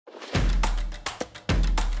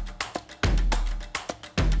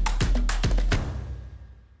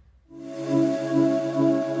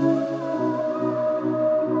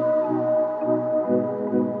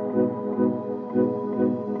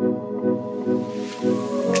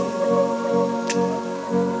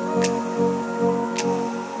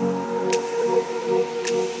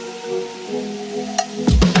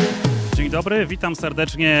dobry, witam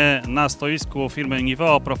serdecznie na stoisku firmy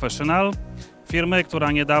Niveo Professional, firmy,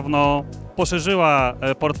 która niedawno poszerzyła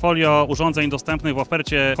portfolio urządzeń dostępnych w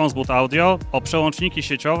ofercie Konzbut Audio o przełączniki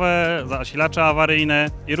sieciowe, zasilacze awaryjne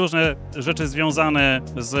i różne rzeczy związane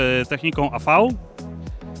z techniką AV.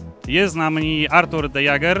 Jest z nami Artur de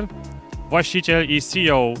Jager, właściciel i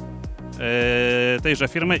CEO tejże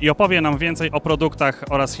firmy i opowie nam więcej o produktach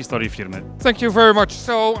oraz historii firmy. Thank you very much.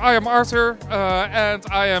 So I am Arthur and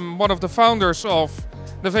I am one of the founders of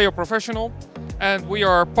Niveo Professional, and we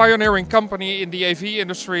are a pioneering company in the AV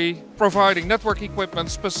industry providing network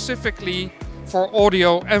equipment specifically for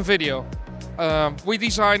audio and video. We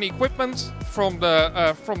design equipment from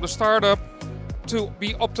the startup to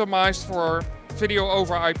be optimized for video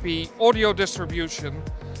over IP, audio distribution,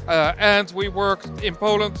 and we work in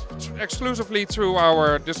Poland exclusively through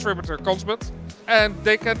our distributor Konzbut, and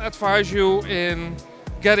they can advise you in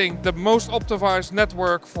getting the most optimized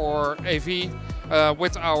network for AV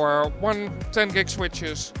with our 10 gig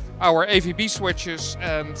switches, our AVB switches,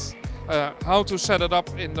 and how to set it up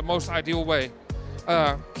in the most ideal way.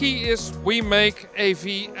 Key is we make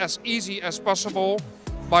AV as easy as possible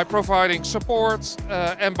by providing support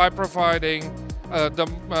and by providing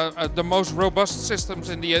the most robust systems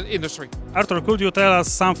in the industry. Artur, could you tell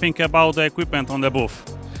us something about the equipment on the booth?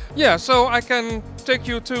 Yeah, so I can take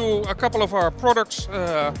you to a couple of our products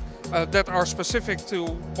that are specific to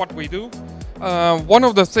what we do. One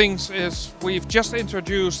of the things is we've just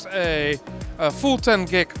introduced a full 10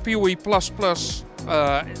 gig PoE++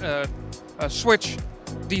 switch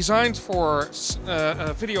designed for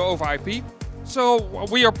video over IP. So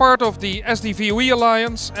we are part of the SDVoE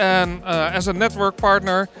Alliance, and as a network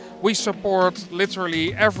partner we support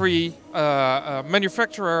literally every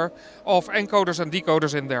manufacturer of encoders and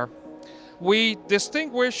decoders in there. We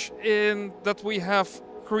distinguish in that we have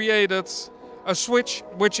created a switch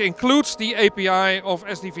which includes the API of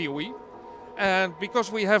SDVoE, and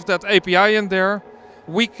because we have that API in there,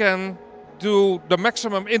 we can do the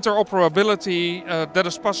maximum interoperability that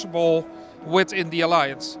is possible within the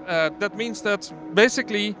alliance. That means that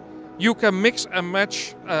basically you can mix and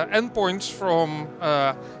match endpoints from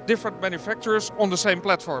different manufacturers on the same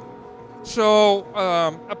platform. So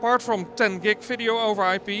apart from 10 gig video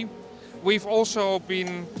over IP, we've also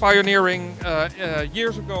been pioneering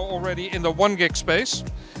years ago already in the 1 gig space,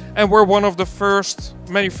 and we're one of the first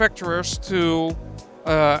manufacturers to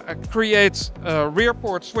create rear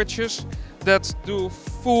port switches that do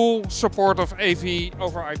full support of AV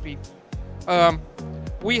over IP.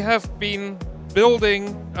 We have been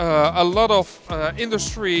building a lot of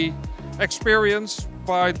industry experience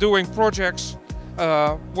by doing projects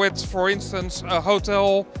with, for instance, a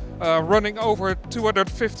hotel running over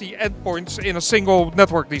 250 endpoints in a single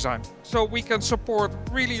network design. So we can support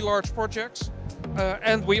really large projects,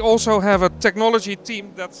 and we also have a technology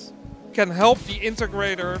team that can help the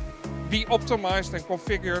integrator be optimized and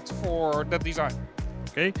configured for that design.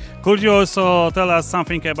 Okay. Could you also tell us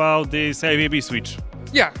something about this AVB switch?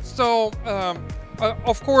 Yeah, so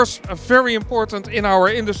of course very important in our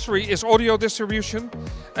industry is audio distribution,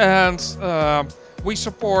 and we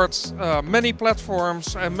support many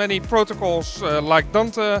platforms and many protocols like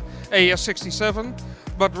Dante, AES67,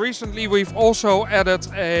 but recently we've also added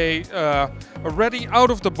a ready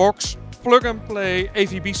out-of-the-box plug-and-play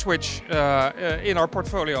AVB switch in our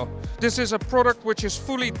portfolio. This is a product which is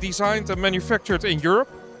fully designed and manufactured in Europe,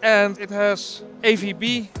 and it has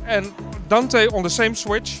AVB and Dante on the same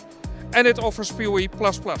switch, and it offers PoE++.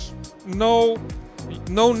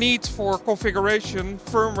 No need for configuration,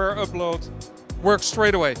 firmware upload, works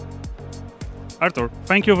straight away. Artur,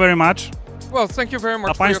 thank you very much. Well, thank you very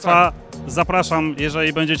much. A Państwa zapraszam,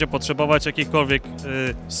 jeżeli będziecie potrzebować jakichkolwiek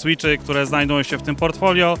switchy, które znajdują się w tym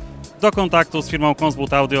portfolio, do kontaktu z firmą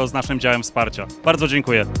Konzbut Audio z naszym działem wsparcia. Bardzo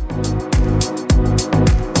dziękuję.